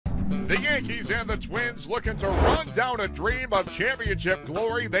The Yankees and the Twins looking to run down a dream of championship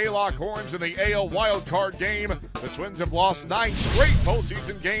glory. They lock horns in the AL wildcard game. The Twins have lost 9 straight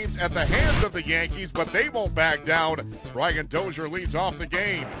postseason games at the hands of the Yankees, but they won't back down. Brian Dozier leads off the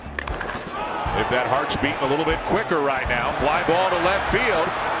game. If that heart's beating a little bit quicker right now. Fly ball to left field.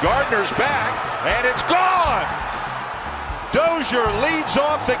 Gardner's back, and it's gone! Dozier leads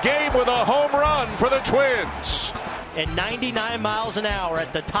off the game with a home run for the Twins. At 99 miles an hour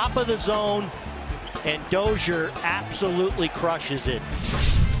at the top of the zone, and Dozier absolutely crushes it.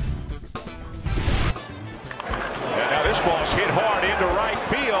 And now this ball's hit hard into right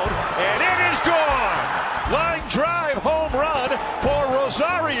field, and it is gone! Line drive home run for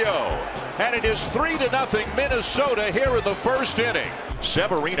Rosario. And it is 3-0 Minnesota here in the first inning.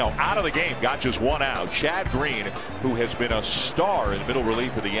 Severino out of the game, got just 1 out. Chad Green, who has been a star in middle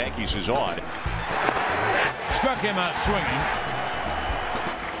relief for the Yankees, is on. Struck him out swinging.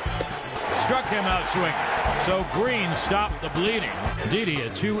 Struck him out swinging. So Green stopped the bleeding. Didi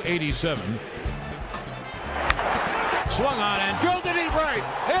at 287. Swung on and drilled it deep right.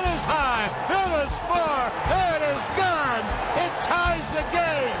 It is high. It is far. It is gone. It ties the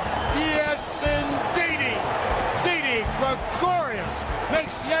game. Yes, indeedy. Didi Gregorius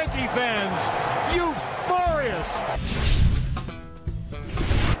makes Yankee fans euphorious.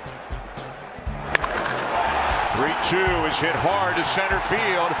 3-2 is hit hard to center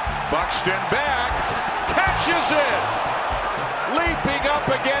field. Buxton back. Catches it. Leaping up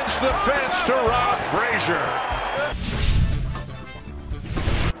against the fence to Rob Frazier.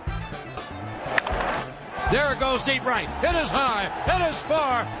 There it goes deep right. It is high. It is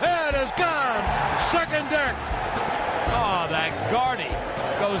far. It is gone. Second deck. Oh, that Gardy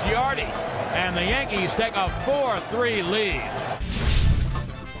goes Yardy. And the Yankees take a 4-3 lead.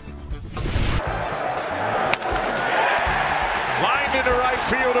 Lined into right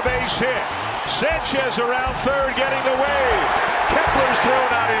field, a base hit. Sanchez around third getting the wave. Kepler's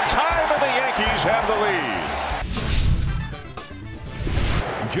thrown out in time, and the Yankees have the lead.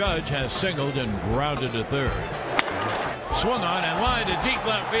 Judge has singled and grounded to third. Swung on and lined to deep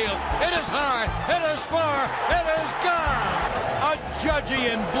left field. It is high. It is far. It is gone. A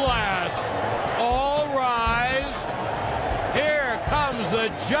Judgian blast. All rise. Here comes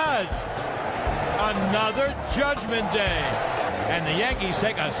the Judge. Another Judgment Day. And the Yankees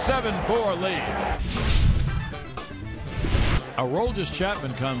take a 7-4 lead. Aroldis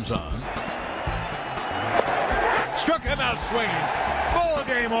Chapman comes on. Struck him out swinging. Ball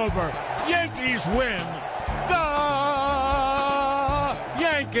game over. Yankees win. The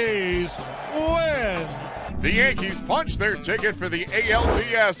Yankees win. The Yankees punch their ticket for the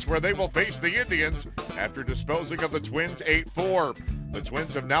ALDS, where they will face the Indians after disposing of the Twins 8-4. The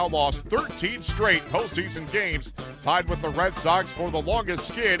Twins have now lost 13 straight postseason games, tied with the Red Sox for the longest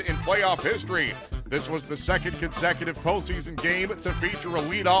skid in playoff history. This was the second consecutive postseason game to feature a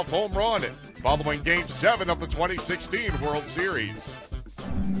leadoff home run, following Game 7 of the 2016 World Series.